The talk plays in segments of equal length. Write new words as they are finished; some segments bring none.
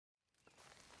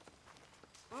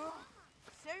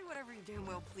damn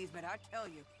well please, but I tell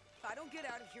you, if I don't get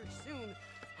out of here soon,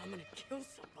 I'm gonna kill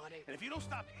somebody. And if you don't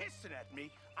stop hissing at me,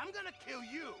 I'm gonna kill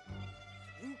you.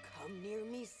 You come near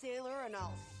me, sailor, and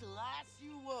I'll slice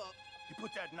you up. You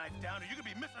put that knife down or you're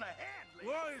gonna be missing a hand, lady.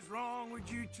 What is wrong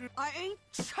with you two? I ain't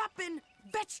chopping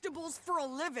vegetables for a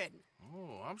living.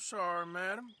 Oh, I'm sorry,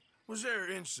 madam. Was there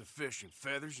insufficient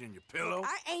feathers in your pillow?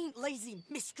 I ain't lazy,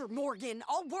 Mr. Morgan.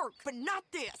 I'll work, but not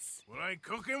this. Well, ain't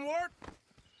cooking work?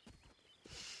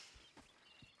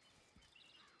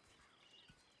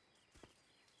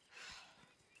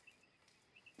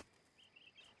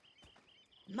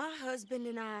 My husband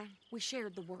and I, we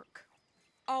shared the work.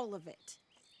 All of it.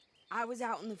 I was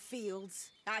out in the fields.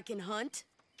 I can hunt,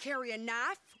 carry a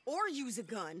knife, or use a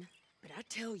gun. But I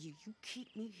tell you, you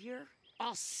keep me here,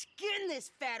 I'll skin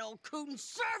this fat old coot and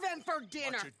serve him for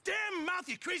dinner. Watch your damn mouth,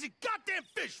 you crazy goddamn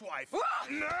fishwife!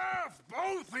 Enough,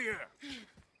 both of you!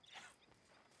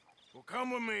 Well,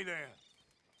 come with me, then.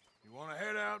 You want to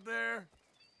head out there,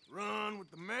 run with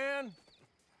the men?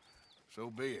 So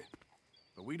be it.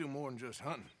 But we do more than just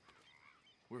hunting.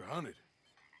 We're hunted.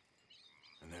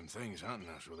 And them things hunting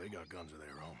us, well, they got guns of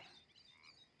their own.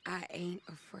 I ain't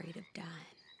afraid of dying.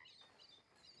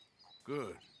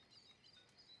 Good.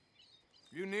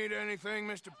 You need anything,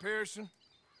 Mr. Pearson?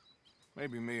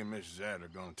 Maybe me and Mrs. Adler are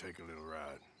gonna take a little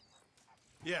ride.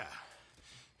 Yeah,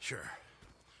 sure.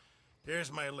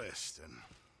 Here's my list, and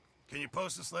can you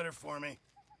post this letter for me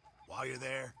while you're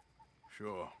there?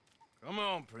 Sure. Come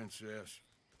on, princess.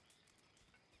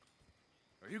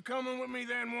 Are you coming with me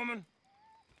then, woman?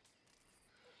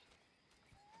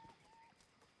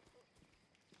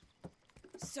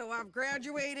 So I've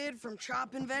graduated from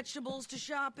chopping vegetables to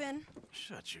shopping?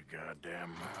 Shut your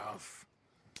goddamn mouth.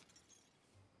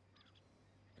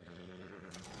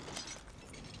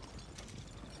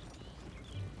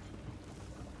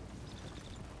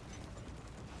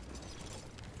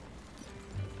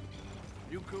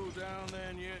 You cool down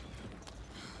then yet?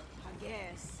 I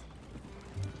guess.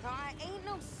 I ain't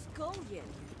no scullion,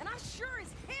 and I sure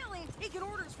as hell ain't taking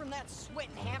orders from that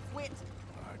sweating half-wit.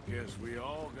 I guess we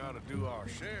all gotta do our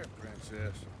share,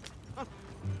 princess.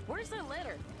 Where's the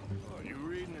letter? Are you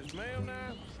reading his mail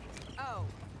now? Oh,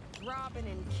 robbing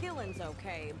and killing's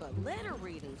okay, but letter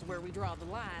reading's where we draw the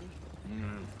line.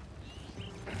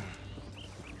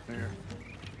 Here.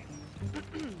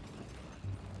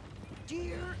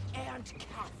 Dear Aunt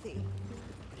Kathy,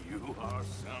 You are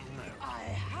something else. I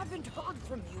haven't heard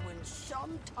from you in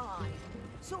some time,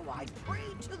 so I pray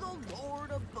to the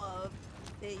Lord above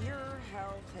that your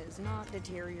health has not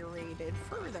deteriorated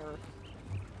further.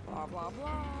 Blah, blah,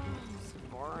 blah. It's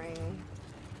boring.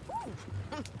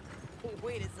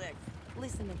 Wait a sec.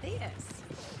 Listen to this.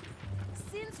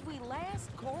 Since we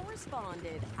last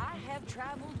corresponded, I have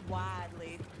traveled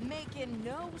widely, making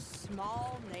no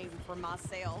small name for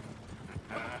myself.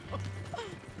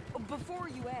 Before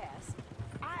you ask,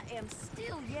 I am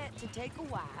still yet to take a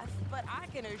wife, but I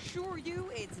can assure you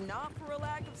it's not for a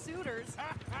lack of suitors.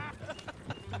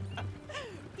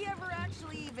 You ever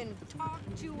actually even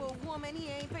talked to a woman he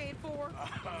ain't paid for?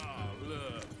 Oh,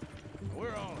 look.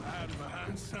 We're all hiding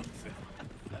behind something.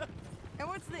 And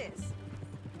what's this?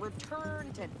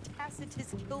 Return to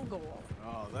Tacitus Kilgore.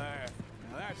 Oh, that.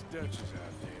 Now that's Dutch's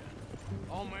idea.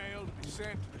 All mail to be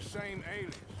sent to the same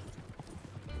alias.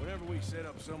 Whenever we set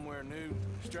up somewhere new,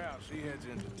 Strauss, he heads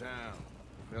into town.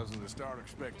 Tells them to start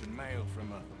expecting mail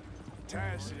from a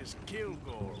Tacitus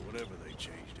Kilgore, whatever they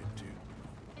changed it to.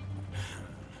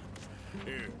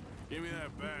 Here, give me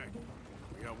that back.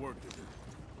 We got work to do.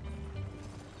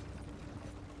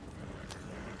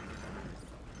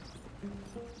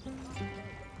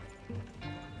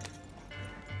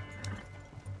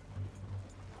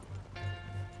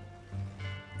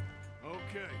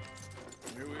 Okay,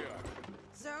 here we are.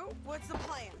 So, what's the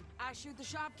plan? I shoot the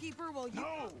shopkeeper while you...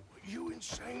 No! You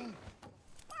insane?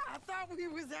 I thought we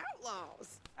was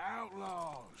outlaws.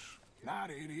 Outlaws, not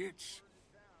idiots.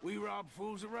 We rob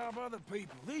fools that rob other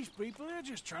people. These people, they're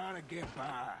just trying to get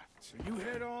by. So you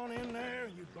head on in there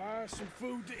and you buy some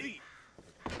food to eat.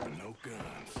 And no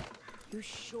guns. You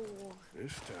sure?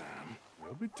 This time,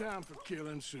 there'll be time for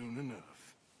killing soon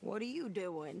enough. What are you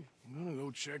doing? I'm gonna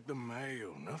go check the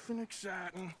mail. Nothing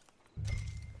exciting.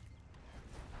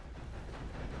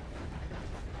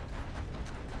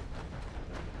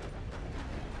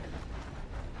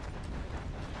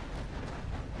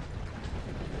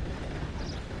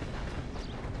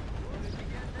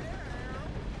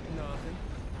 Nothing.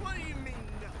 What do you mean,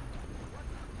 nothing?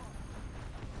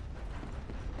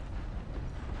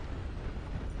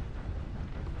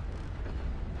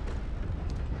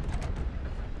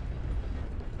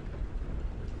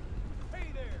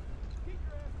 Hey there! Keep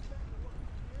your ass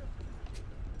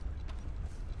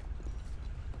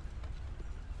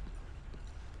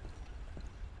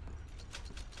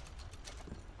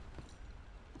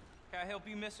I help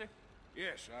you, mister?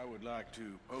 Yes, I would like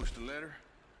to post a letter.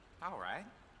 All right.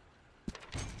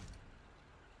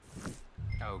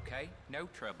 Okay, no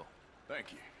trouble.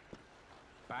 Thank you.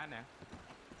 Bye now.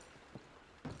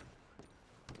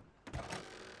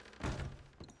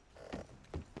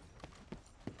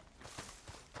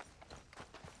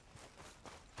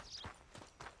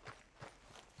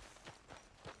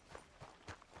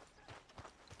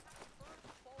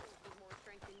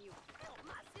 Hell,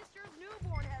 my sister's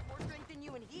newborn had more strength than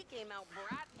you, and he came out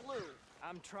bright blue.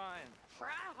 I'm trying. Try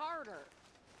harder.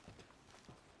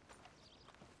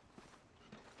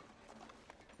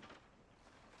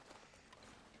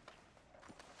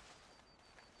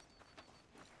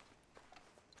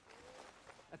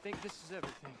 I think this is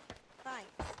everything. Thanks.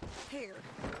 Here,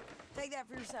 take that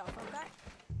for yourself, okay?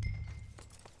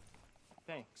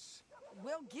 Thanks.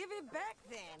 Well, give it back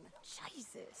then.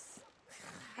 Jesus.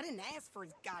 I didn't ask for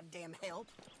his goddamn help.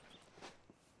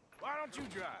 Why don't you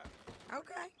drive?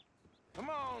 Okay. Come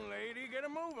on, lady, get a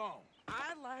move on.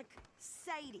 I like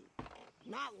Sadie,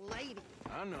 not lady.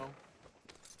 I know.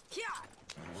 Yeah,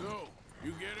 So,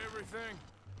 you get everything?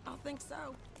 I think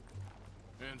so.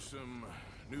 And some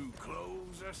new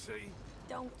clothes, I see?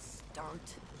 Don't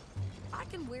start. I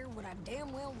can wear what I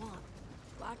damn well want.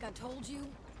 Like I told you,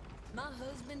 my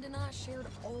husband and I shared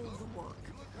all the work.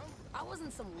 I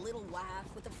wasn't some little wife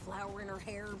with a flower in her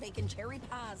hair baking cherry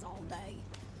pies all day.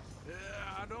 Yeah,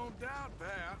 I don't doubt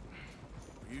that.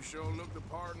 You sure look the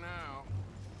part now.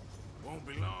 Won't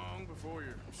be long before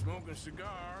you're smoking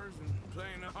cigars and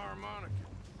playing the harmonica.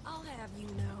 I'll have you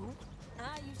know,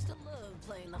 I used to love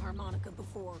playing the harmonica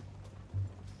before.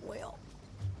 Well,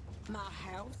 my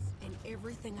house and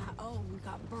everything I own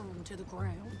got burned to the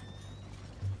ground.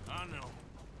 I know.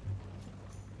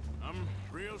 I'm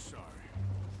real sorry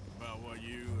about what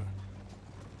you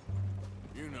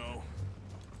know.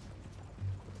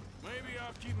 Maybe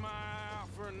I'll keep my eye out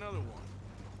for another one.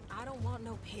 I don't want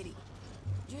no pity.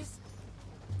 Just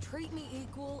treat me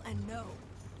equal and know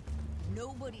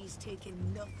nobody's taking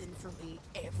nothing from me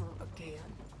ever again.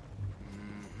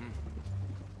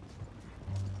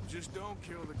 Just don't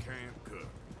kill the camp cook.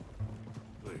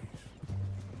 Please.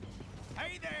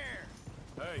 Hey there!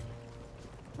 Hey,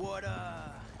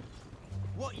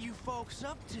 What you folks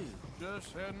up to?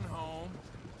 just heading home.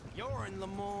 You're in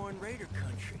Lemoyne Raider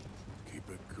country. Keep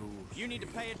it cool. You need to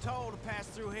Steve. pay a toll to pass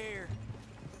through here.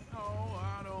 No,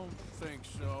 I don't think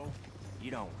so.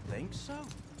 You don't think so?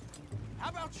 How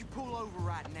about you pull over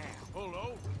right now? Pull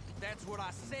over. That's what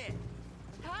I said.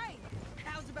 Hey,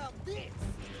 how's about this?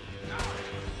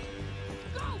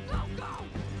 Go, go, go!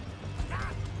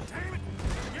 God damn it!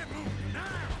 Get moving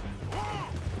now! Whoa!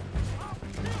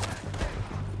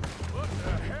 What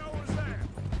the hell was that?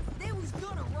 They was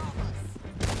gonna rob us.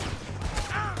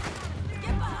 Get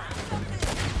behind something!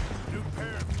 New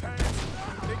pair of pants?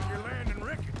 Think you're landing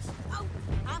Ricketts? Oh,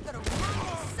 I'm gonna run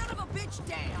this son of a bitch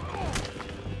down!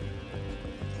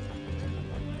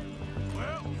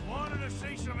 Well, you wanted to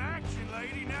see some action,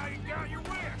 lady. Now you got your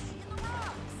wish. In the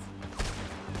rocks!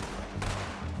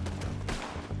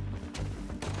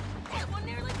 That one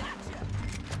nearly got you!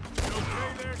 You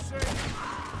okay there, Sadie?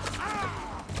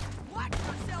 Watch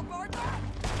yourself, Arthur!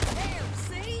 There,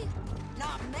 see?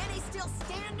 Not many still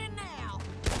standing now.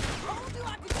 Told you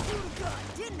I could shoot a gun,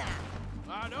 didn't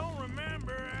I? I don't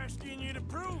remember asking you to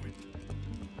prove it.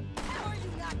 How are you,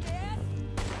 knockhead?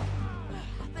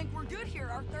 I think we're good here,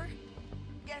 Arthur.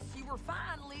 Guess you were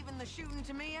fine leaving the shooting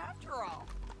to me after all.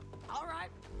 All right,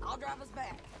 I'll drive us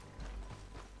back.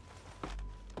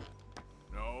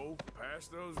 No, pass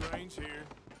those reins here.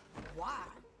 Why?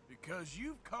 Because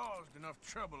you've caused enough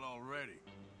trouble already.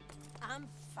 I'm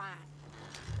fine.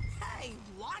 Hey,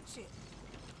 watch it.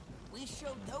 We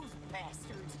showed those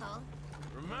bastards, huh?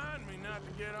 Remind me not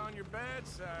to get on your bad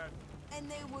side. And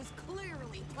they was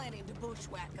clearly planning to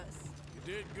bushwhack us.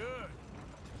 You did good.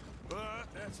 But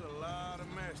that's a lot of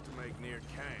mess to make near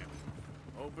camp.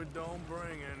 Hope it don't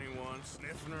bring anyone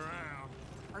sniffing around.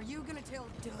 Are you gonna tell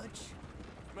Dutch?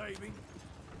 Maybe,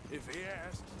 if he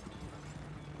asks.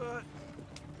 But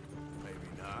maybe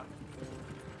not.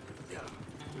 Yeah.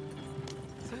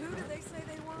 So who did they say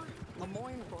they were?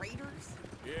 Lemoyne Raiders?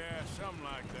 Yeah, something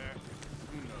like that.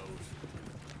 Who knows?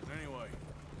 Anyway,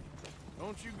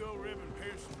 don't you go ribbing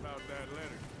Pearson about that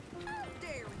letter. How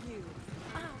dare you?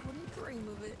 I wouldn't dream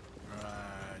of it.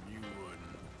 Right, you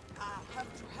wouldn't. I have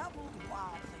traveled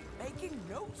widely, making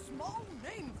no small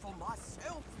name for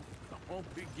myself. I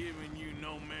won't be giving you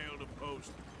no mail to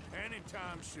post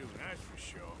anytime soon, that's for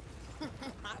sure.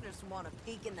 I just want to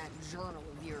peek in that journal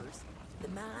of yours. The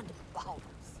mind of ballers.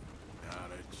 Not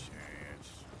a chance.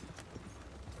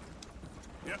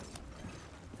 Yep.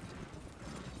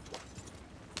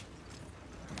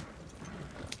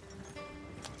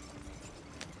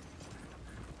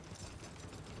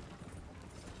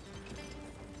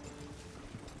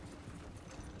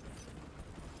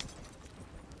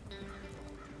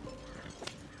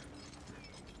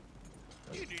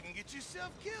 get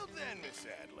yourself killed then, Miss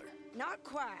Adler. Not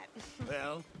quite.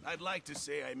 Well, I'd like to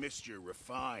say I missed your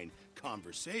refined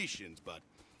conversations, but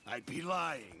I'd be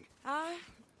lying. I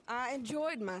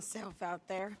enjoyed myself out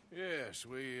there. Yes,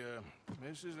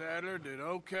 Mrs. Adler did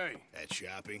okay. At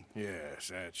shopping? Yes,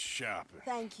 that's shopping.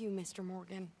 Thank you, Mr.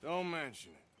 Morgan. Don't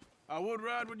mention it. I would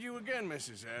ride with you again,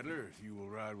 Mrs. Adler, if you will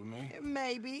ride with me.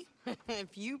 Maybe.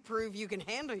 If you prove you can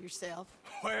handle yourself.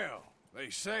 Well,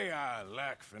 they say I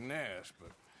lack finesse,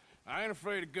 but I ain't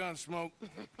afraid of gun smoke.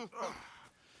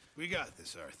 We got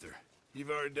this, Arthur. You've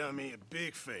already done me a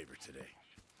big favor today.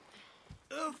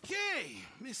 Okay,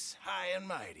 Miss High and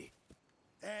Mighty.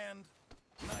 And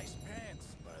nice pants,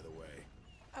 by the way.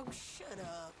 Oh, shut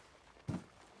up.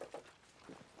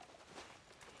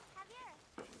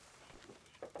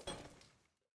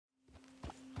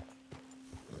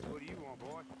 What do you want,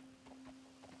 boy?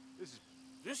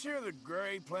 This here the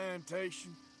Gray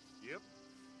Plantation? Yep.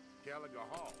 Gallagher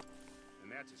Hall.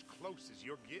 And that's as close as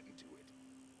you're getting to it.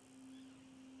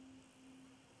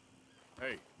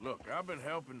 Hey, look, I've been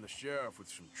helping the sheriff with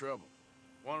some trouble.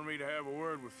 Wanted me to have a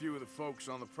word with a few of the folks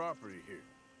on the property here.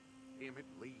 Damn it,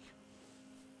 Lee.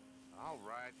 All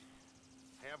right.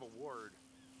 Have a word.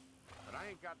 But I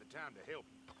ain't got the time to help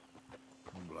you.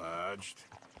 Obliged.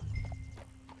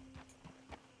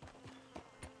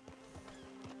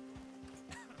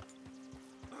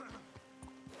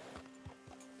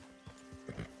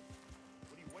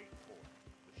 What are you waiting for?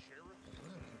 The sheriff?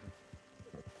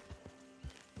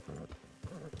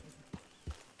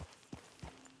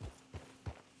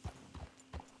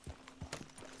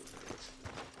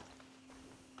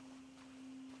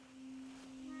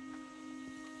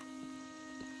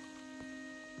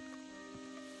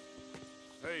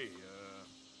 Hey,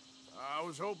 I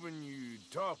was hoping you'd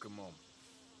talk a moment.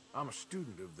 I'm a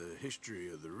student of the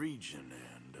history of the region,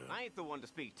 and, I ain't the one to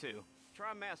speak to.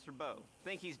 Try Master Bo.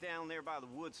 Think he's down there by the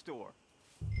wood store.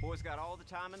 Boy's got all the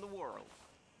time in the world.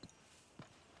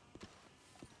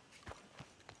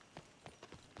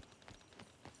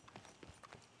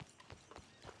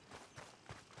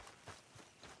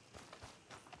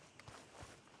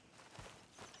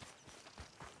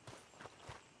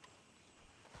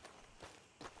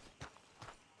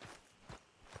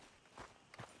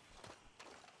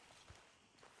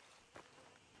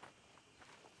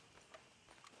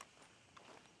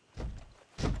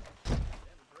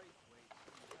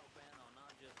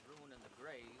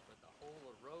 but the whole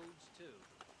of roads, too.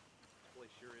 Place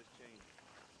sure is changing.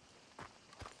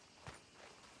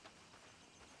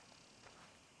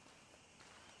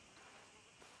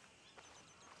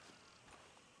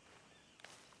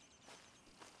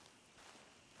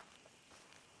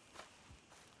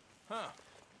 Huh.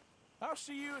 I'll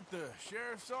see you at the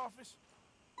sheriff's office.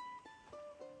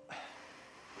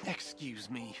 Excuse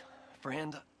me,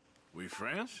 friend. We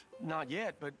friends? Not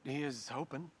yet, but here's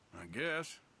hoping. I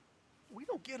guess. We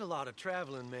don't get a lot of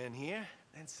traveling men here,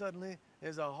 and suddenly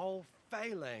there's a whole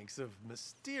phalanx of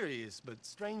mysterious but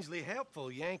strangely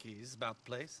helpful Yankees about the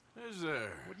place. Is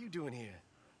there? What are you doing here?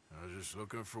 I was just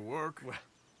looking for work. Well,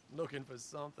 looking for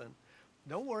something.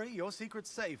 Don't worry, your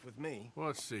secret's safe with me.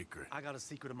 What secret? I got a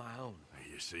secret of my own. Are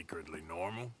you secretly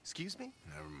normal? Excuse me?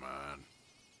 Never mind.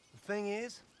 The thing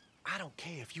is, I don't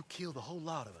care if you kill the whole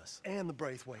lot of us, and the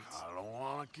Braithwaites. I don't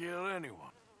want to kill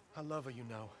anyone. I love her, you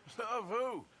know. Love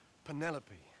who?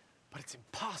 Penelope. But it's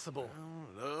impossible.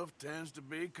 Well, love tends to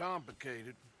be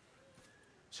complicated.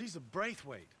 She's a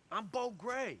Braithwaite. I'm Bo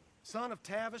Gray, son of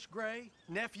Tavish Gray,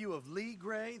 nephew of Lee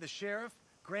Gray, the sheriff,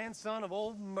 grandson of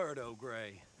old Murdo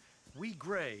Gray. We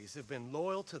Grays have been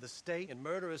loyal to the state and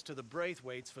murderous to the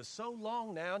Braithwaites for so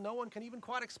long now, no one can even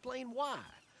quite explain why.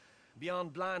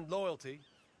 Beyond blind loyalty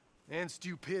and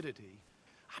stupidity,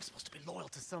 I'm supposed to be loyal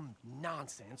to some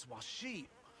nonsense while she's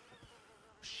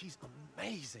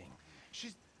amazing.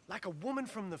 She's like a woman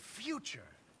from the future.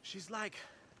 She's like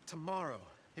tomorrow,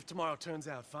 if tomorrow turns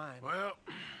out fine. Well,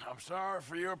 I'm sorry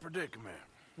for your predicament.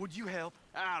 Would you help?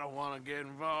 I don't want to get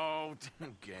involved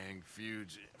in gang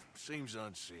feuds. Seems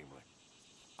unseemly.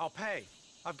 I'll pay.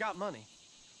 I've got money.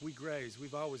 We Grays,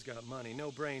 we've always got money.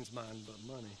 No brains, mind, but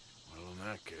money. Well, in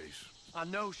that case... I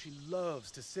know she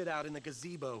loves to sit out in the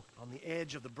gazebo on the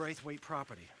edge of the Braithwaite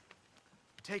property.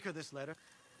 Take her this letter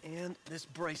and this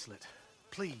bracelet,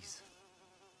 please.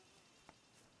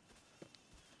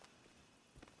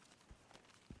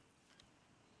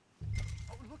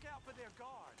 Oh, look out for their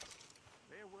guards.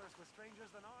 They're worse with strangers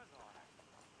than ours are.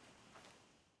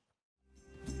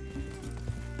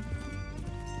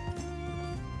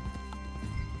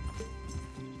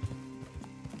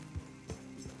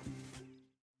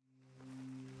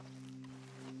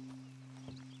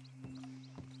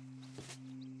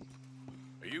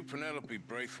 Are you Penelope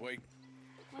Braithwaite?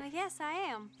 Well, yes, I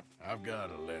am. I've got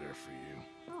a letter for you.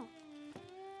 Oh.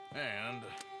 And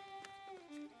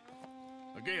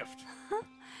a gift.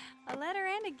 A letter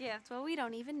and a gift. Well, we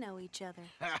don't even know each other.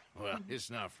 Well, it's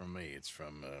not from me. It's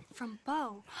from, From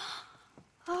Bo.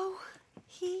 Oh,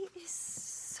 he is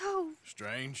so...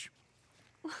 Strange?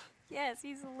 Yes,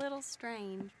 he's a little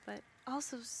strange, but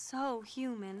also so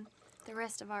human. The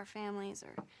rest of our families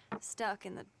are stuck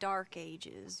in the dark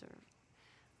ages, or,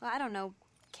 well, I don't know,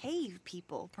 cave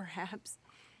people, perhaps.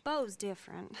 Bo's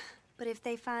different, but if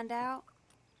they find out,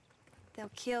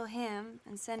 they'll kill him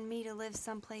and send me to live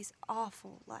someplace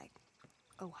awful like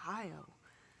Ohio.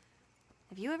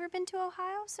 Have you ever been to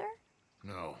Ohio, sir?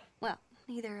 No. Well,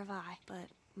 neither have I, but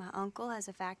my uncle has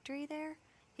a factory there.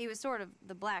 He was sort of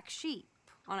the black sheep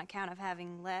on account of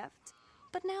having left,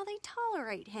 but now they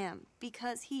tolerate him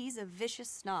because he's a vicious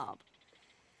snob.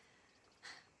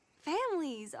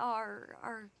 Families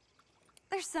are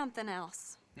there's something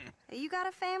else. You got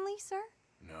a family, sir?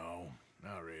 No,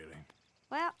 not really.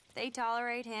 Well, they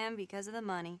tolerate him because of the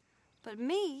money. But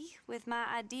me, with my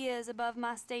ideas above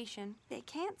my station, they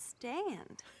can't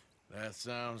stand. That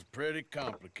sounds pretty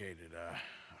complicated.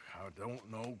 I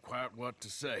don't know quite what to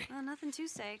say. Well, nothing to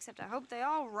say, except I hope they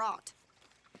all rot.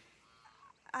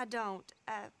 I don't,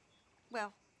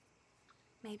 well,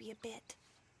 maybe a bit.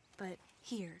 But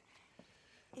here,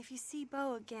 if you see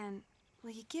Bo again,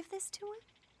 will you give this to him?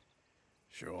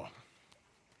 Sure.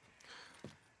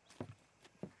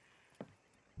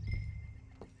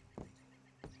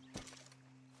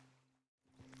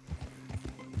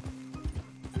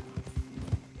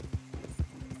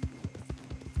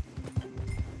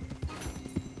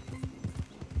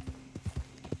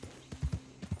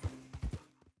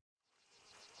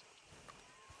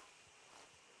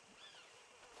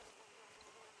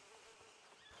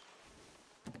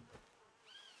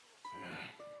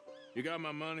 You got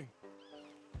my money?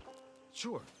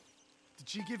 Sure. Did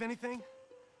she give anything?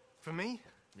 For me?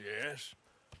 Yes.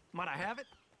 Might I have it?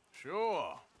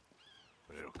 Sure.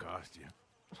 But it'll cost you.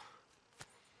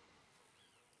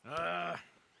 I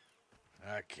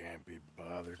can't be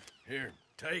bothered. Here,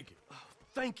 take it. Oh,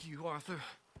 thank you, Arthur.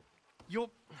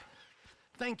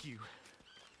 Thank you.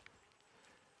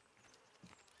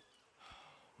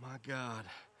 My God.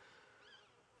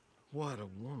 What a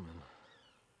woman.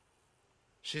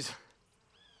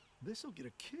 This'll get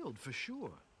her killed for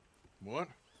sure. What?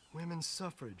 Women's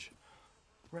suffrage.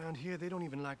 Around here, they don't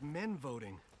even like men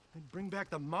voting. They'd bring back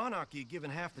the monarchy given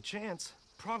half the chance.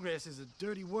 Progress is a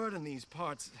dirty word in these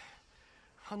parts.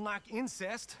 Unlike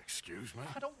incest. Excuse me?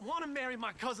 I don't want to marry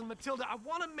my cousin Matilda. I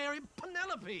want to marry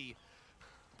Penelope.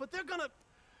 But they'll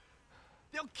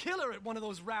kill her at one of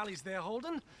those rallies they're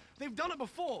holding. They've done it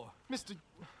before. Mister,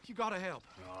 you gotta help.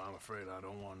 No, I'm afraid I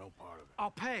don't want no part of it.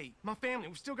 I'll pay. My family,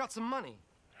 we've still got some money.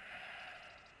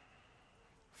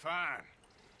 Fine.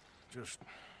 Just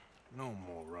no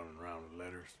more running around with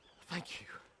letters. Thank you.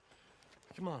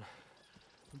 Come on.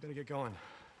 We better get going.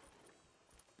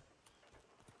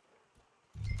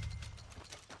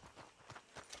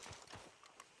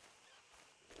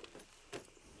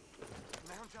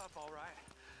 Mount up, all right,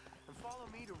 and follow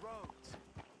me to Rhodes.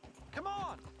 Come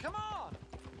on! Come on!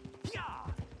 Yeah!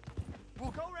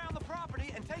 We'll go around the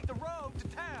property and take the road to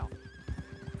town.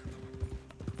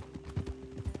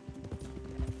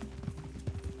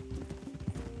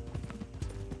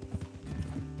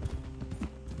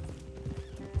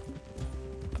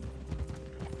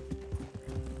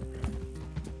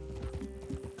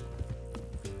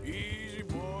 Easy,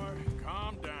 boy.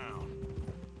 Calm down.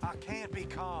 I can't be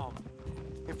calm.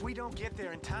 If we don't get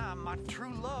there in time, my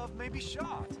true love may be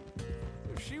shot.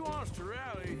 If she wants to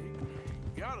rally,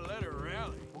 you gotta let her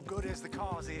rally. Well, good as the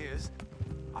cause is,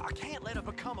 I can't let her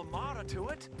become a martyr to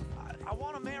it. I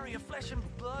want to marry a flesh and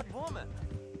blood woman,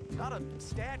 not a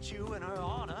statue in her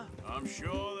honor. I'm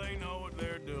sure they know what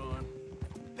they're doing.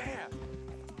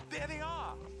 There they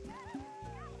are.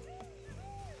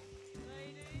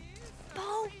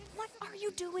 Bo, what are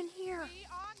you doing here?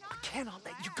 I cannot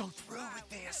let you go through with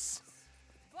this.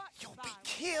 You'll be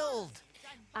killed.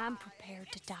 I'm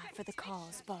prepared to die for the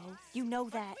cause, Bo. You know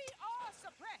that.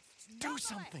 Do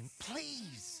something,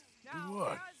 please. Do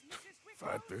what?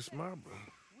 Fight this mob?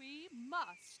 We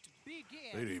must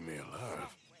begin. They'd eat me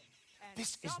alive.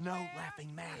 This is no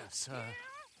laughing matter, sir.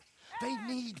 They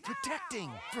need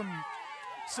protecting from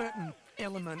certain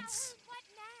elements.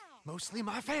 Mostly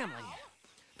my family.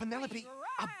 Penelope,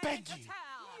 I beg you.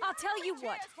 I'll tell you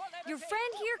what. Your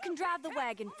friend here can drive the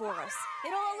wagon for us.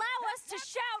 It'll allow us to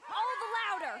shout all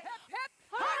the louder.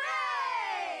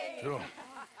 Hooray! Sure.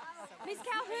 Miss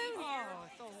Calhoun!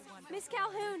 Miss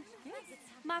Calhoun,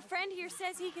 my My friend here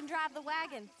says he can drive the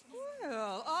wagon.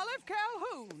 Well, Olive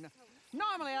Calhoun.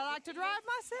 Normally I like to drive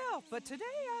myself, but today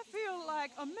I feel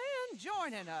like a man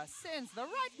joining us sends the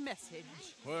right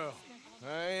message. Well,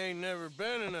 I ain't never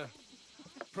been in a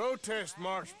protest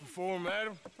march before,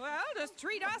 madam. Well, just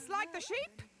treat us like the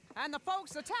sheep, and the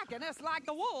folks attacking us like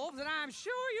the wolves, and I'm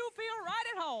sure you'll feel right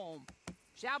at home.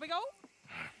 Shall we go?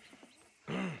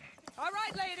 All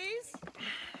right, ladies.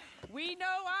 We know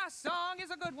our song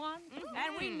is a good one,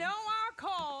 and we know our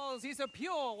cause is a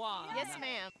pure one. Yes,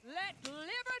 ma'am. Let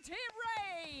liberty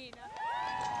reign!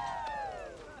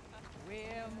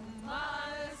 We're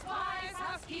mothers, wives,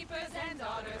 housekeepers, and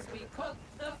daughters. We cook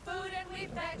the food and we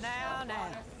fetch Now, the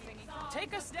water.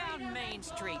 take us down Main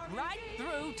Street, right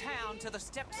through town to the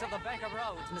steps of the Bank of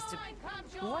Rhodes, Mr.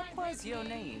 What was your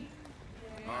name?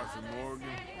 Arthur Morgan.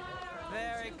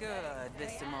 Very good,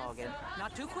 Mr. Morgan.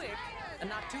 Not too quick, and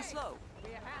not too slow.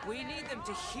 We need them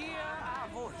to hear our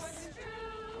voice.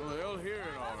 Well, they'll hear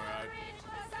it all right.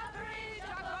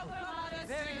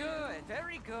 Very good,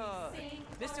 very good.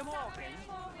 Mr. Morgan,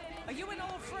 are you an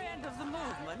old friend of the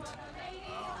movement?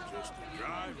 I'm just a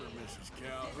driver, Mrs.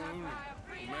 Calhoun,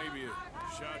 and maybe a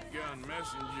shotgun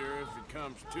messenger if it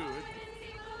comes to it.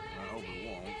 I hope it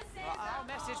won't. Well, our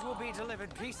message will be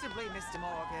delivered peaceably, Mr.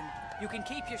 Morgan. You can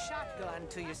keep your shotgun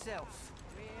to yourself.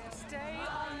 Stay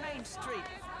on Main Street.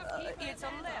 It's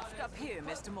a left up here,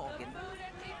 Mr. Morgan.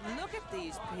 Look at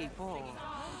these people.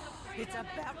 It's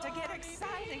about to get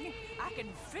exciting. I can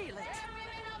feel it.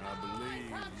 I believe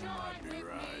you might be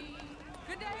right.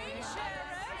 Good day,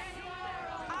 Sheriff.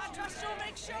 I trust you'll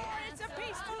make sure it's a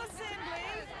peaceful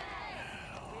assembly.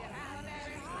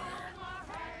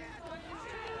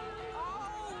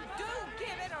 Oh, do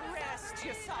give it a rest,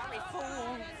 you sorry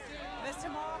fool.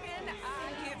 Mr. Morgan,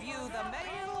 I give you the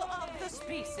male of the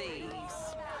species.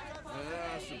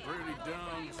 That's a pretty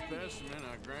dumb specimen,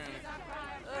 I grant it.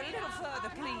 A little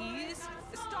further, please.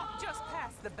 Stop just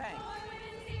past the bank.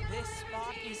 This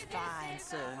spot is fine,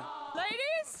 sir.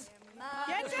 Ladies,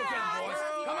 get down!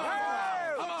 Come on!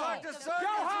 Come on! Go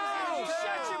home!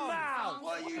 Shut your mouth!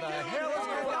 What the hell is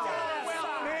going on? Well,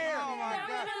 here! Oh, my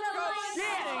God.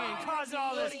 Shit! And cause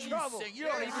all this trouble. You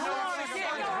don't even know what to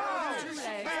get.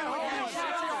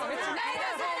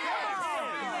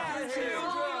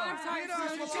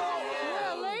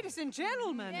 Well, ladies and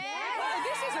gentlemen,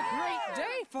 this is a great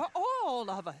day for all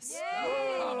of us.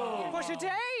 For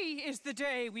today is the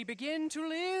day we begin to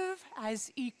live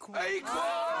as equals. Equals?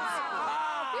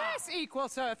 Yes, equal,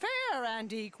 sir. Fair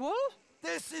and equal.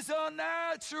 This is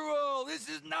unnatural. This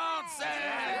is nonsense.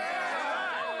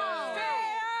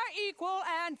 Fair, equal,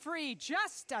 and free,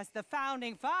 just as the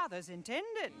Founding Fathers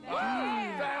intended.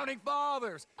 Founding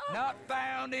fathers, not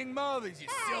founding mothers, you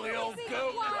silly old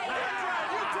goat.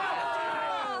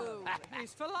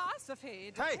 His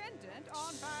philosophy dependent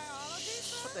on biology.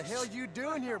 What the hell you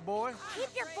doing here, boy?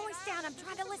 Keep your voice down. I'm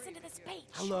trying to listen to the speech.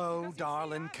 Hello,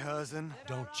 darling cousin.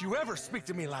 Don't you ever speak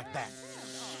to me like that.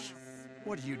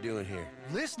 What are you doing here?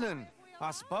 Listening, I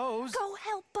suppose. Go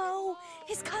help Bo.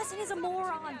 His cousin is a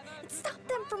moron. And stop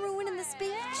them from ruining the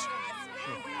speech.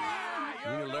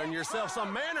 You need to learn yourself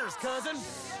some manners, cousin.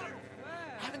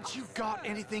 Haven't you got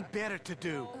anything better to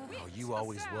do? Oh, you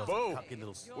always was Bo, a cocky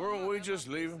little... weren't we just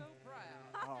leaving?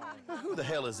 Who the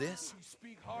hell is this?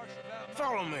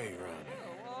 Follow me,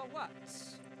 Ronnie. What?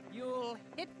 You'll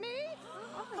hit me?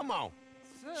 Come on.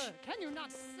 Sir, can you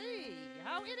not see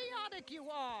how idiotic you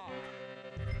are?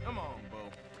 Come on, Bo.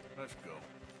 Let's go.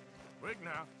 Quick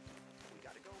now. We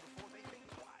gotta go before they think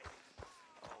twice.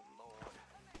 Oh, Lord.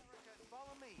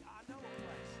 Follow me. I know a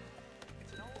place.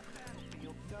 It's an old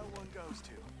battlefield no one goes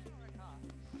to.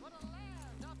 But a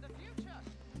land of the future.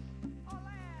 A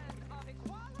land of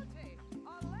equality.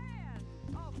 A land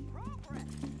of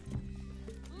progress.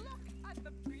 Look at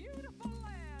the beautiful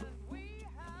land we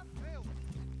have built.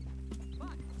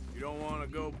 But You don't want to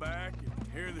go back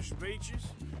and hear the speeches?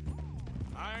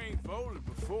 I ain't voted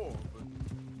before,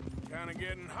 but kind of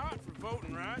getting hot for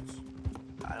voting rights.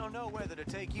 I don't know whether to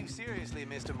take you seriously,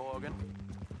 Mr. Morgan.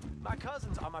 My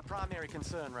cousins are my primary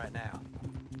concern right now.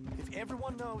 If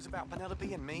everyone knows about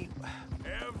Penelope and me...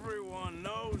 Everyone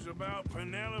knows about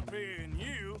Penelope and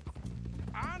you.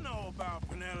 I know about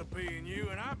Penelope and you,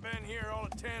 and I've been here all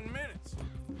of 10 minutes.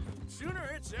 Sooner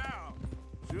it's out,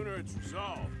 sooner it's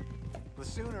resolved. The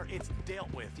sooner it's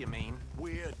dealt with, you mean?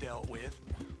 We're dealt with.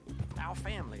 Our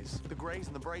families, the Grays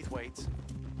and the Braithwaites,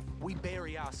 we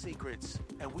bury our secrets,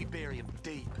 and we bury them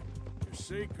deep. Your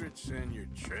secrets and your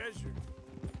treasure.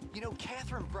 You know,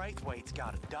 Catherine Braithwaite's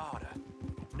got a daughter.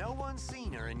 No one's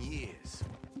seen her in years.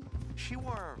 She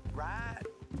weren't right,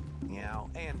 you know,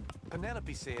 and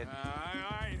Penelope said...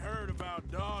 I ain't heard about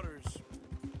daughters.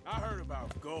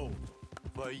 gold.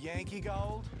 For Yankee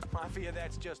gold? I fear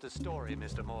that's just a story,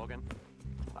 Mr. Morgan.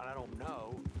 But I don't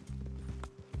know.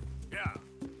 Yeah.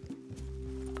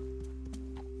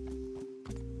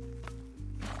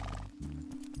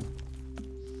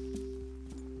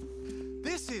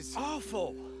 This is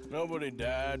awful. Nobody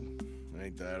died.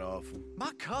 Ain't that awful?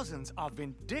 My cousins are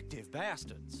vindictive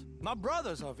bastards. My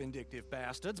brothers are vindictive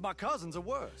bastards. My cousins are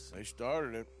worse. They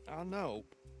started it. I know,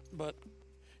 but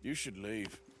You should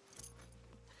leave.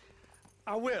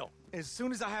 I will, as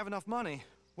soon as I have enough money.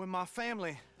 When my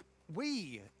family,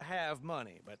 we have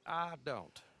money, but I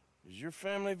don't. Is your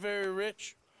family very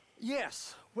rich?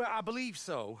 Yes, well, I believe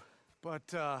so,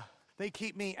 but they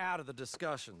keep me out of the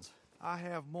discussions. I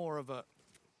have more of a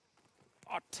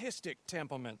artistic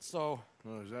temperament, so...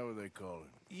 Oh, is that what they call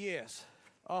it? Yes.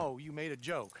 Oh, you made a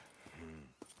joke.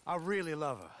 I really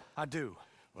love her. I do.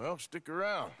 Well, stick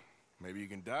around. Maybe you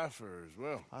can die for her as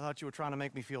well. I thought you were trying to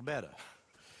make me feel better.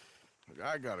 Look,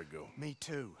 I gotta go. Me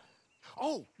too.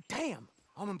 Oh, damn!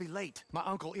 I'm gonna be late. My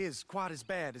uncle is quite as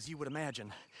bad as you would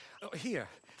imagine. Here,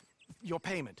 your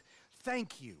payment.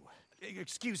 Thank you.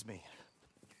 Excuse me.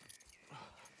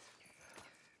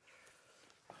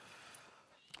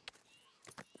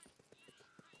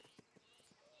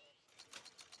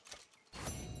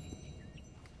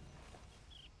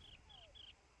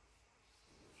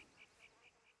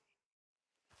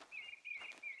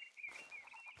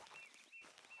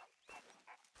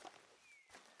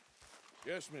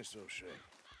 Yes, Miss O'Shea.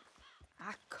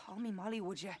 Call me Molly,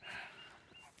 would you?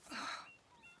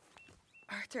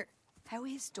 Arthur, how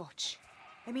is Dutch?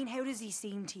 I mean, how does he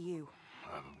seem to you?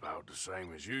 I'm about the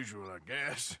same as usual, I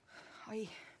guess. I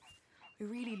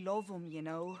really love him, you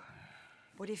know.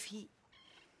 But if he...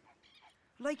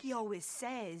 Like he always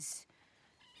says,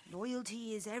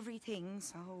 loyalty is everything,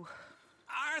 so...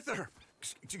 Arthur!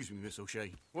 Excuse me, Miss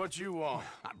O'Shea. What you want?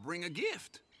 I bring a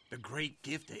gift. The great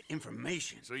gift of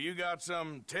information. So you got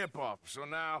some tip-off, so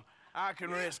now I can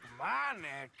risk my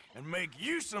neck and make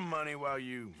you some money while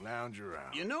you lounge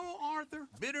around. You know, Arthur,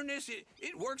 bitterness,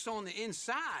 it works on the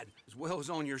inside as well as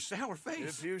on your sour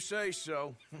face. If you say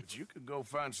so. But you could go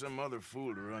find some other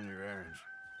fool to run your errands.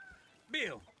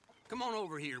 Bill, come on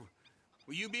over here.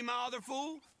 Will you be my other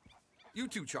fool? You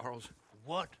too, Charles.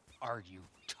 What are you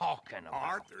talking about?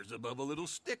 Arthur's above a little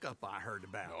stick-up I heard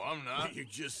about. No, I'm not. You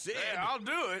just said... Hey, I'll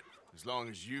do it, as long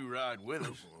as you ride with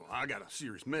us. Well, I got a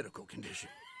serious medical condition.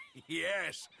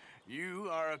 Yes, you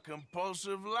are a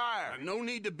compulsive liar. No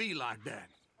need to be like that.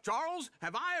 Charles,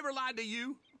 have I ever lied to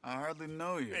you? I hardly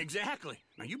know you. Exactly.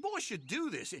 Now, you boys should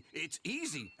do this. It's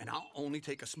easy, and I'll only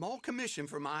take a small commission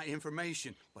for my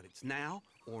information. But it's now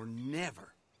or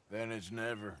never. Then it's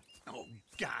never. Oh,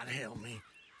 God help me.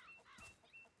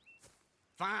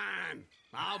 Fine,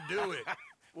 I'll do it.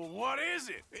 Well, what is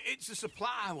it? It's a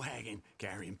supply wagon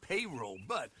carrying payroll,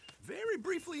 but very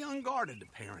briefly unguarded,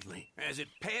 apparently. As it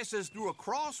passes through a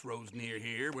crossroads near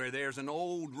here where there's an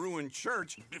old ruined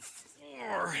church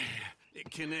before it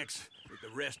connects with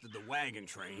the rest of the wagon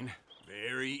train.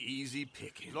 Very easy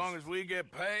pickings. As long as we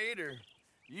get paid or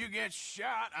you get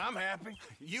shot, I'm happy.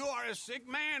 You are a sick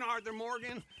man, Arthur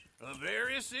Morgan. A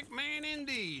very sick man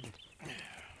indeed.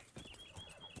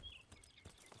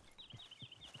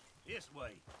 This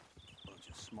way, bunch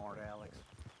of smart Alex.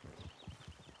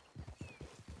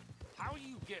 How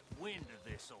you get wind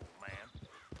of this, old man?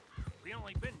 We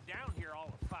only been down here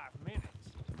all of 5 minutes.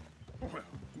 Well,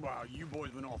 while you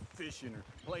boys been off fishing or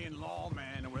playing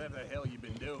lawman or whatever the hell you've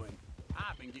been doing,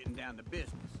 I've been getting down to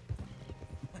business.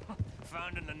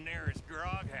 Finding the nearest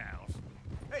grog house.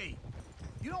 Hey,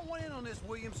 you don't want in on this,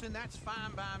 Williamson, that's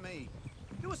fine by me.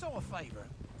 Do us all a favor.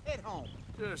 Head home.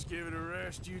 Just give it a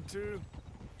rest, you two.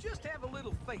 Just have a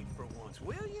little faith for once,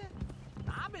 will you?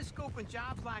 I've been scoping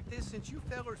jobs like this since you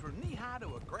fellers were knee-high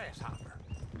to a grasshopper.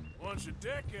 Once a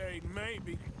decade,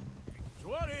 maybe. So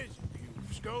what is it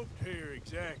you've scoped here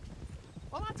exactly?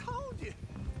 Well, I told you.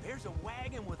 There's a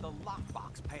wagon with a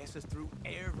lockbox passes through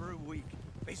every week.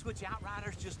 They switch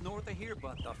outriders just north of here,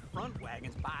 but the front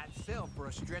wagon's by itself for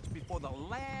a stretch before the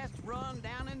last run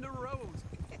down into roads.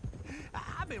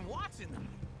 I've been watching them.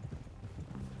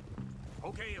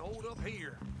 Okay, hold up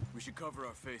here. We should cover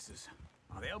our faces.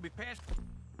 They'll be past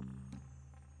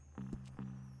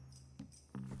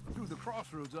through the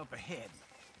crossroads up ahead.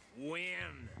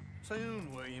 When?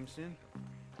 Soon, Williamson.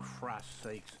 Christ's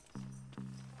sakes.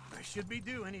 They should be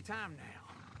due any time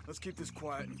now. Let's keep this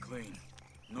quiet and clean.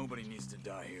 Nobody needs to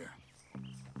die here.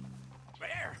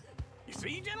 There! You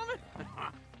see, gentlemen?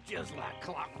 Just like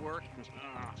clockwork.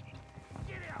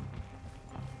 Get out!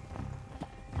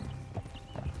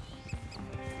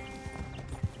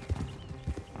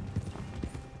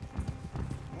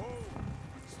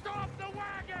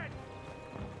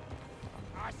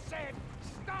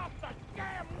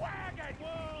 right,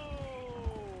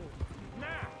 whoa!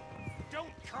 Now,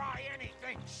 don't try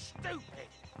anything stupid,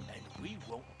 and we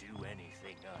won't do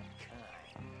anything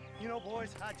unkind. You know,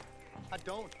 boys, I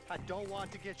don't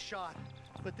want to get shot,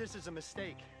 but this is a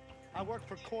mistake. I work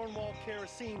for Cornwall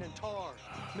Kerosene and Tar,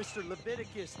 Mr.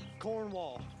 Leviticus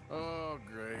Cornwall. Oh,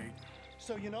 great.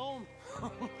 So you know him?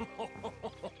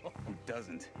 Who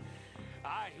doesn't?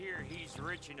 I hear he's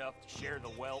rich enough to share the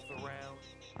wealth around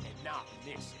and not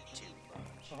miss it too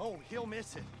much. Oh, he'll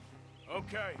miss it.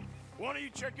 Okay, why don't you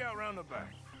check out around the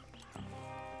back?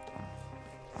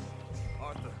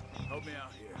 Arthur, help me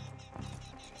out here.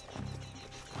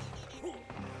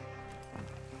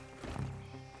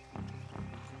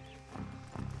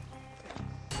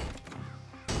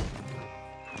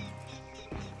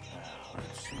 Now,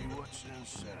 let's see what's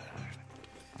inside.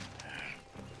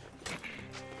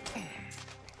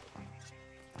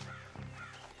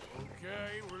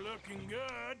 Okay, we're looking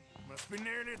good. Must be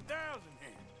nearly 1,000 here.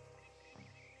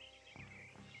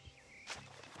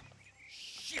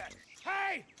 Shit!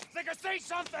 Hey! Think I see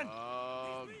something!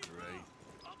 Oh, great.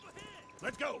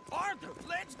 Let's go! Arthur,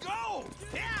 let's go!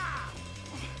 Yeah!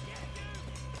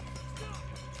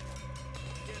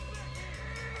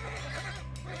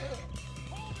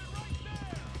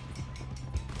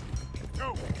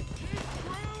 Go! He's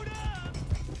screwed up!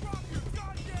 Drop your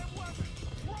goddamn weapon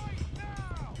right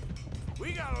now!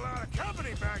 We got a lot of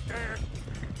company back there.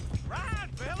 Right,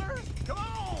 fellas! Come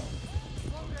on!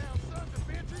 Slow down, sons of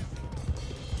bitches!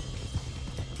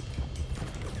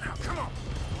 Now, come on!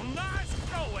 Well, nice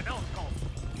going, Uncle!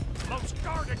 Most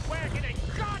guarded wagon in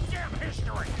goddamn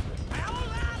history! How will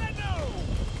I know?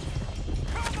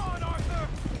 Come on, Arthur!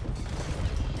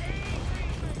 Easy!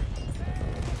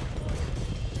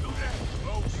 Do that,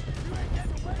 folks. You ain't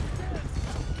getting away with this!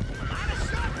 Line of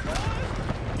shot,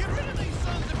 boys! Get rid of these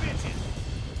sons of bitches!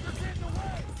 You're getting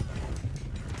away!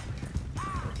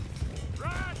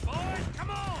 Right, boys, come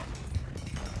on!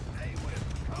 Stay with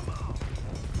me, come on!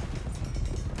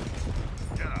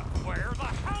 Where the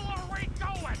hell are we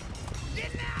going?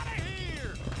 Getting out of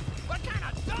here! What kind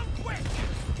of dumb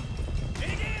questions?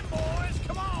 Dig in, boys,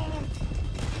 come on!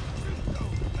 Shoot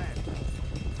those bastards!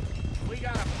 We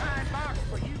got a fine box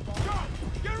for you, boys. Go!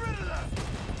 Get rid of them!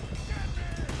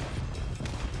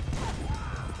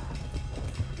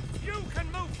 You can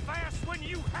move fast when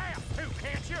you have to,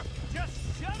 can't you? Just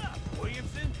shut up,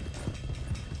 Williamson.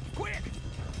 Quick!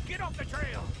 Get off the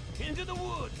trail! Into the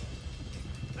woods!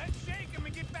 Let's shake him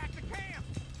and get back to camp!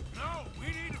 No, we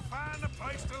need to find a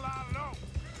place to lie low.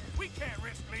 We can't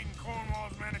risk leading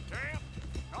Cornwall's men to camp.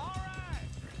 All right!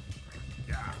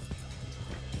 Yeah.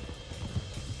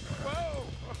 Whoa!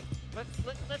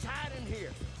 Let's hide in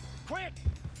here. Quick!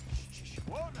 Shh.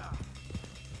 Whoa now.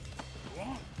 Go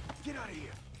on. Get out of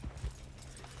here.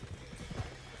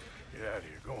 Get out of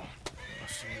here. Go on. I'll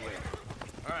see you later.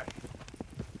 All right.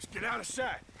 Let's get out of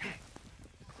sight.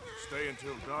 Stay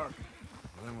until dark,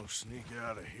 and then we'll sneak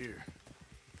out of here.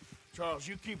 Charles,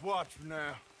 you keep watch for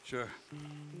now. Sure.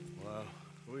 Well,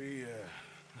 we,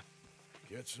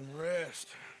 get some rest.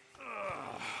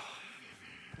 Ugh.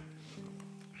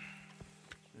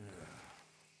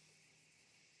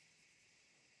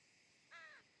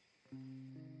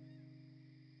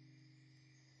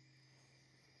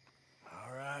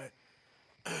 All right.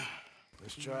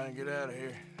 Let's try and get out of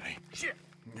here. Hey, shit!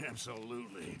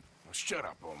 Absolutely. Now shut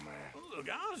up, old man. Look,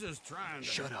 I was just trying to...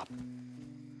 Shut up.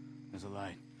 There's a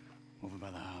light over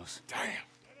by the house. Damn!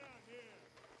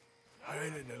 All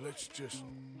right, now let's just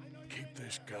keep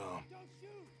this calm.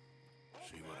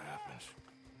 See what happens.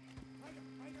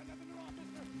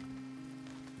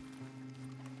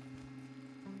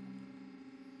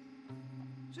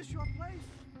 Is this your place?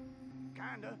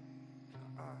 Kinda.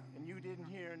 And you didn't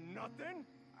hear nothing?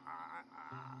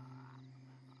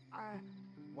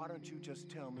 Why don't you just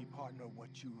tell me, partner,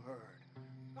 what you heard?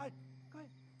 Go ahead.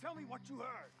 Tell me what you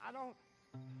heard. I don't...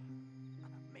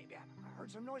 Maybe I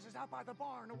heard some noises out by the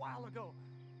barn a while ago.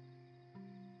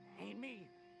 Ain't me.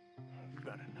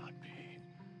 Better not be.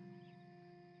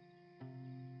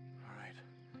 All right.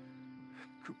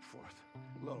 Coop forth.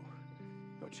 Low.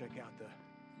 Go check out the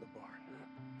barn.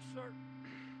 Sir.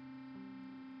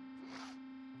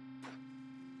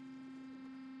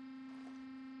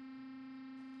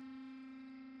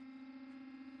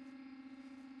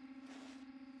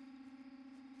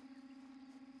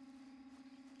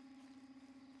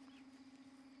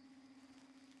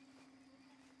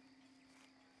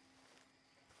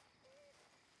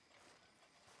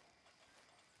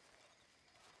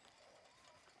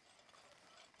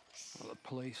 Well, the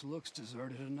place looks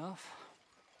deserted enough.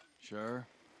 Sure.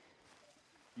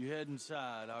 You head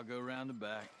inside, I'll go round the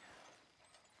back.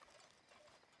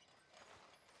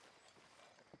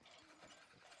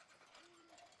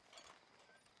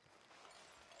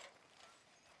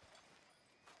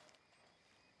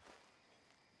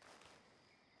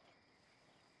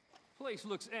 Place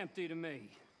looks empty to me.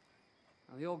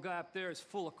 Now, the old guy up there is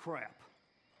full of crap.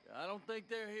 I don't think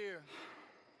they're here.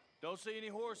 Don't see any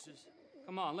horses.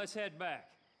 Come on, let's head back.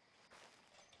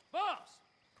 Boss!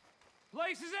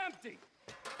 Place is empty!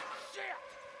 Shit!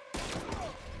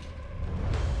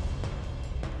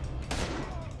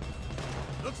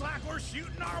 Looks like we're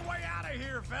shooting our way out of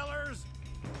here, fellers.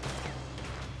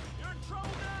 You're in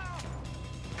trouble now!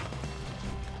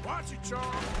 Watch it,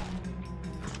 Charles.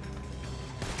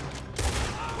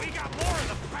 We got more of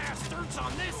the bastards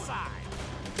on this side!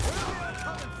 Where are they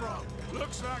coming from?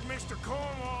 Looks like Mr.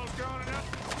 Cornwall's gone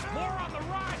enough. More on the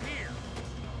right here!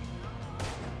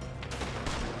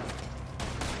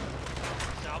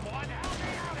 Someone help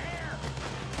me out here!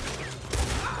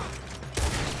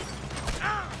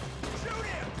 Shoot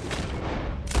him!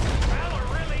 Fella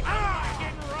really don't like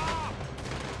getting robbed!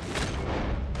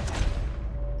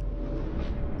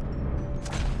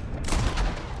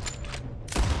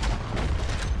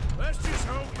 Let's just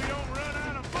hope we don't run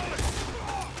out of bullets.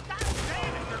 God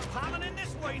damn it, they're piling in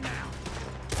this way now!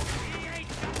 He ain't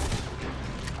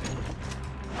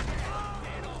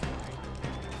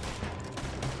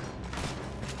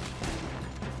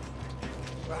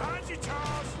Behind you,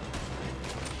 Charles.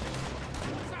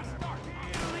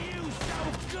 You so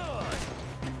good!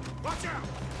 Watch out!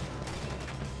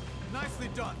 Nicely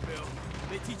done, Bill.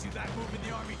 They teach you that move in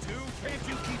the army, too? Can't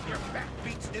you keep your back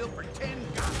feet still for 10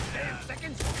 goddamn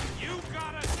seconds? You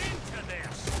got us into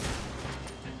this!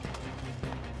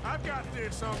 I've got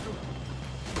this, Uncle.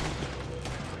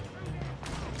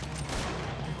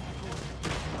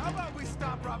 How about we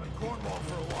stop robbing Cornwall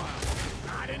for a while?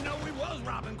 I didn't know we was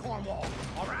robbing Cornwall,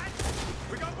 all right?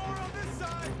 We got more on this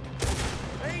side!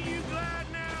 Ain't you glad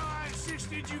now I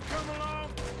insisted you come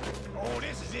along? Oh,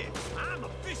 this is it. I'm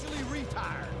officially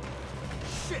retired.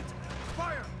 Shit!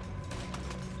 Fire!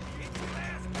 Get your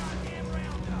ass goddamn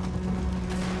round up!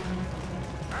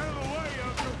 Out of the way,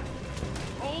 Uncle.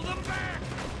 Hold them back!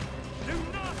 Do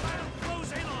not let them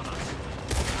close in on us!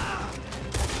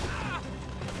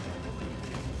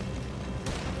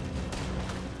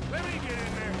 Let me get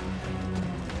in there.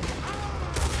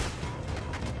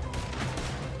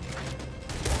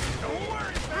 Don't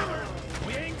worry, fellas.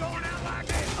 We ain't going out like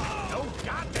this. No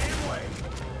goddamn way.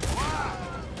 Why?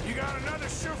 You got another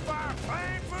surefire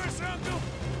plan for us, Uncle?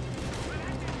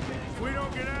 If we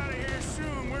don't get out of here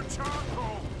soon, we're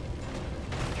charcoal.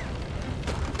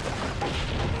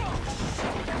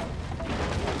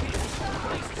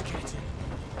 Place is catching.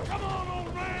 Come on,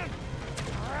 old man!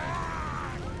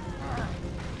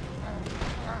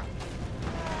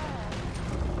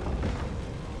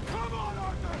 Come on,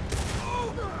 Arthur!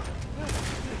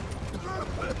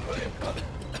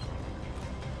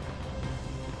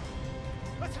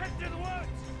 Let's head to the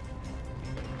woods!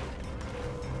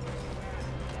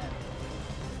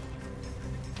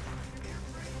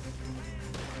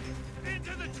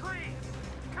 Into the trees!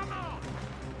 Come on!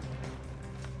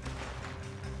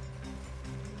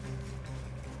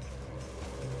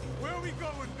 Where are we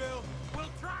going, Bill?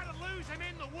 We'll try to lose him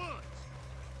in the woods!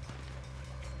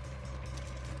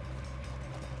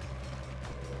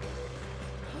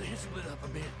 Let's split up a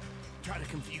bit. Try to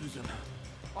confuse them.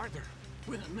 Arthur,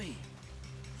 with me.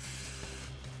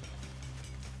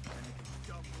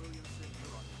 Dumb Williamson,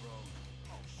 you're on your own.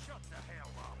 Oh, shut the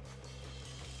hell up!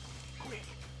 Quick!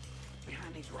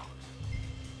 Behind these rocks.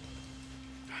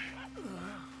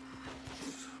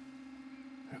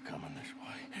 They're coming this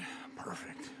way.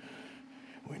 Perfect.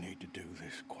 We need to do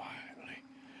this quietly.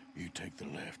 You take the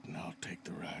left and I'll take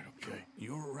the right, okay?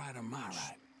 Your right or my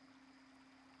right?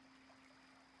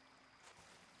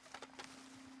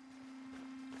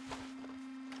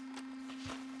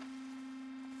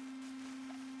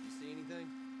 You see anything?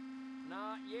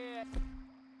 Not yet.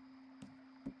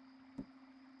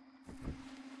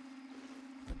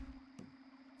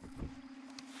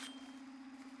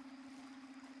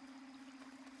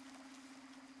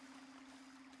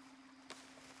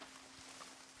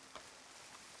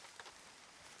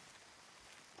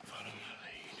 Follow my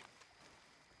lead.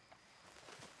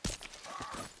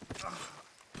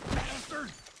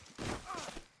 Bastard!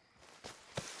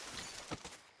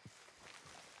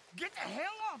 Get the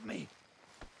hell off me!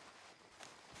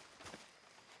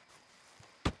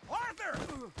 Arthur!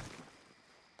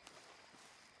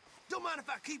 Don't mind if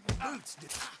I keep the boots.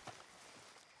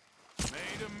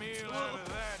 Made a meal out of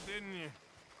that, didn't you?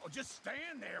 Oh, just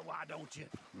stand there, why don't you?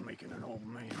 Making an old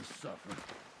man suffer.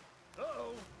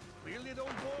 Uh-oh. Clearly those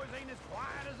boys ain't as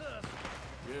quiet as us.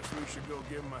 Guess we should go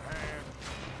give him a hand.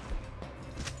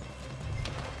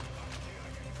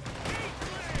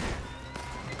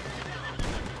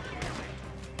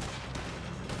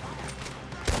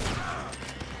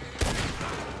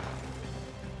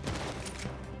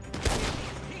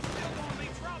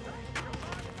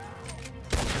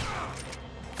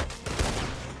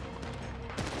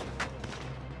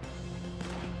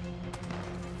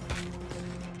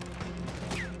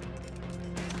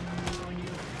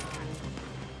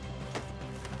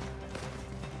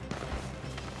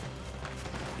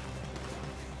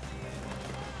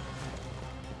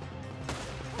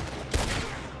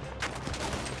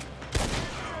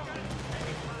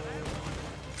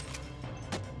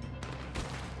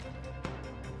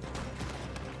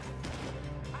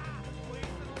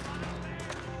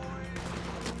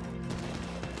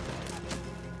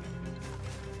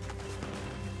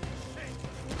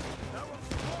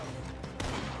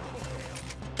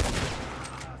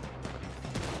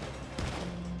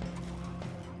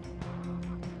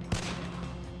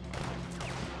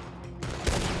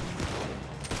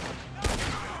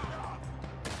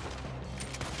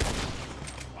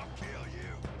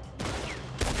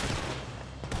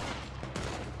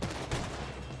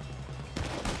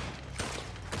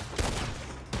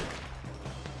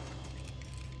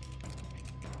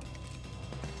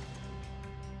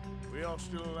 We all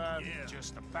still alive? Yeah.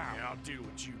 Just about. Yeah, I'll deal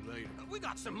with you later. We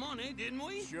got some money, didn't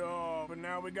we? Sure, but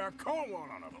now we got Cornwall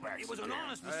on our backs. It was an again.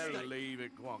 honest mistake. Hey, leave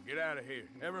it. Go on, get out of here.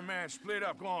 Every man split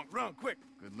up. Go on, run, quick.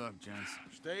 Good luck, gents.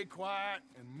 Stay quiet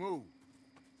and move.